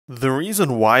The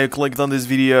reason why you clicked on this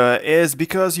video is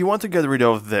because you want to get rid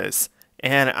of this,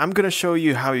 and I'm gonna show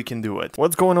you how you can do it.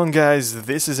 What's going on, guys?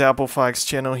 This is AppleFox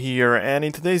channel here, and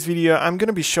in today's video I'm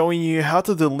gonna be showing you how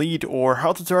to delete or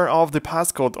how to turn off the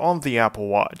passcode on the Apple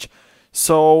Watch.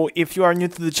 So if you are new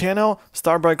to the channel,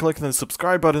 start by clicking the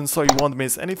subscribe button so you won't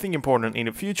miss anything important in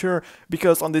the future,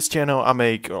 because on this channel I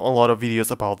make a lot of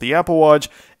videos about the Apple Watch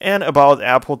and about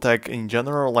Apple tech in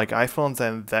general, like iPhones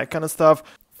and that kind of stuff.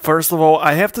 First of all,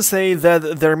 I have to say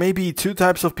that there may be two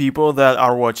types of people that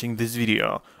are watching this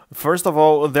video. First of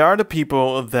all, there are the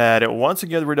people that want to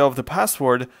get rid of the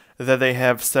password that they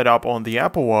have set up on the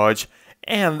Apple Watch,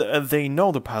 and they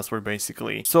know the password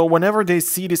basically. So whenever they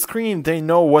see the screen, they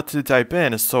know what to type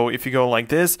in. So if you go like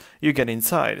this, you get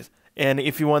inside. And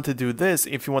if you want to do this,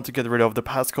 if you want to get rid of the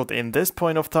passcode in this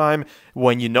point of time,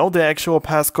 when you know the actual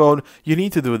passcode, you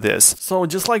need to do this. So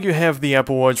just like you have the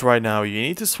Apple Watch right now, you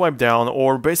need to swipe down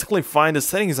or basically find the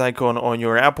settings icon on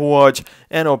your Apple Watch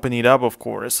and open it up, of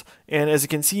course. And as you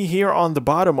can see here on the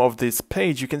bottom of this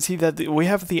page, you can see that we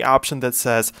have the option that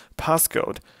says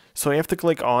passcode. So you have to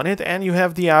click on it and you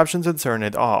have the option to turn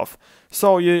it off.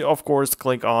 So you of course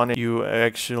click on it, you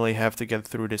actually have to get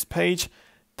through this page,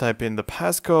 type in the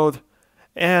passcode,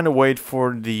 and wait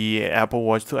for the Apple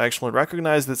Watch to actually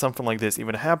recognize that something like this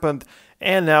even happened.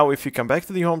 And now if you come back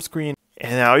to the home screen,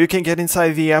 and now you can get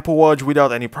inside the Apple Watch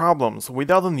without any problems,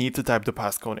 without the need to type the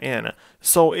passcode in.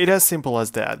 So it's as simple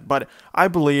as that. But I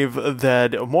believe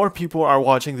that more people are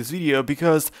watching this video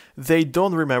because they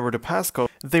don't remember the passcode.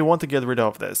 They want to get rid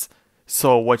of this.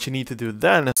 So what you need to do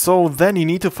then, you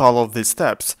need to follow these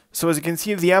steps. So as you can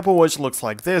see, the Apple Watch looks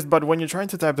like this, but when you're trying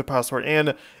to type the password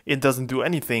in, it doesn't do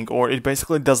anything, or it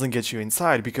basically doesn't get you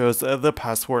inside because the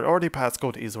password or the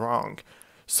passcode is wrong.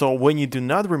 So when you do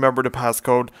not remember the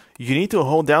passcode, you need to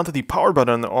hold down to the power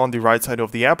button on the right side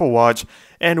of the Apple Watch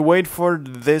and wait for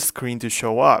this screen to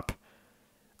show up.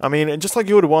 I mean, just like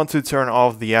you would want to turn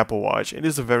off the Apple Watch, it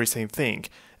is the very same thing.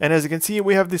 And as you can see,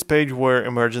 we have this page where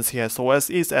emergency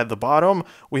SOS is at the bottom,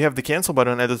 we have the cancel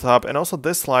button at the top, and also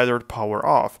this slider power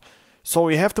off. So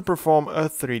we have to perform a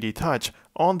 3D touch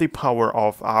on the power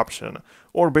off option,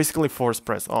 or basically force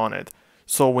press on it.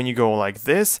 So when you go like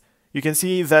this, you can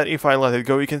see that if I let it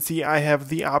go, you can see I have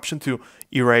the option to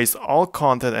erase all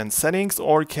content and settings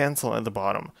or cancel at the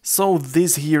bottom. So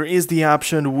this here is the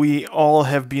option we all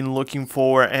have been looking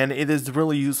for, and it is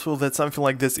really useful that something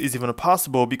like this is even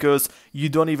possible because you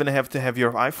don't even have to have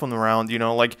your iPhone around, you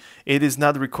know, like it is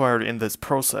not required in this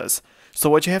process. So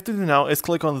what you have to do now is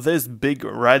click on this big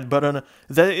red button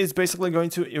that is basically going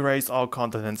to erase all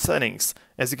content and settings.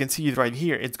 As you can see right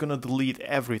here, it's going to delete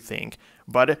everything,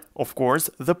 but of course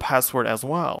the password as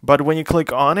well. But when you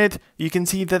click on it, you can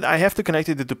see that I have to connect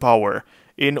it to power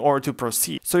in order to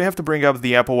proceed. So you have to bring up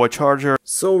the Apple Watch charger.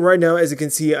 So right now, as you can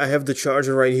see, I have the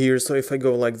charger right here. So if I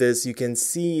go like this, you can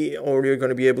see, or you're going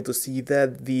to be able to see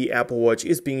that the Apple Watch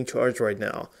is being charged right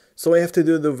now. So I have to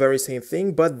do the very same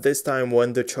thing, but this time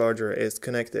when the charger is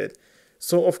connected.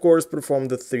 So of course, perform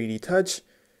the 3D touch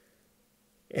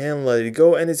and let it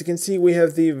go. And as you can see, we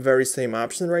have the very same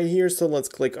option right here. So let's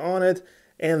click on it.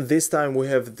 And this time we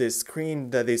have this screen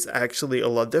that is actually a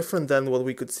lot different than what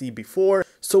we could see before.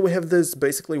 So we have this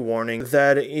basically warning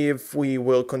that if we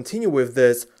will continue with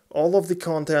this, all of the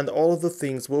content, all of the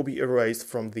things will be erased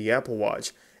from the Apple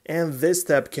Watch. And this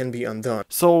step can be undone.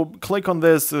 So click on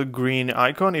this green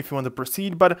icon if you want to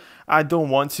proceed, but I don't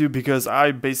want to because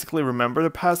I basically remember the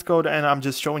passcode and I'm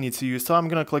just showing it to you. So I'm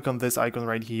gonna click on this icon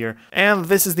right here. And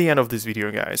this is the end of this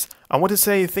video, guys. I want to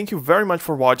say thank you very much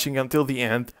for watching until the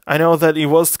end. I know that it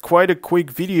was quite a quick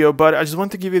video, but I just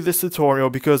want to give you this tutorial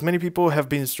because many people have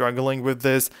been struggling with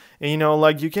this. And you know,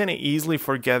 like you can easily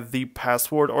forget the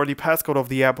password or the passcode of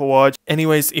the Apple Watch.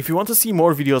 Anyways, if you want to see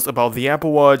more videos about the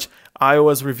Apple Watch,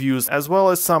 iOS reviews, as well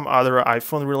as some other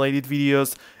iPhone related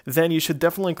videos, then you should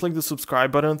definitely click the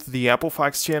subscribe button to the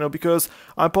AppleFox channel because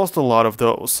I post a lot of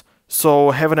those. So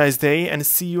have a nice day and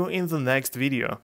see you in the next video.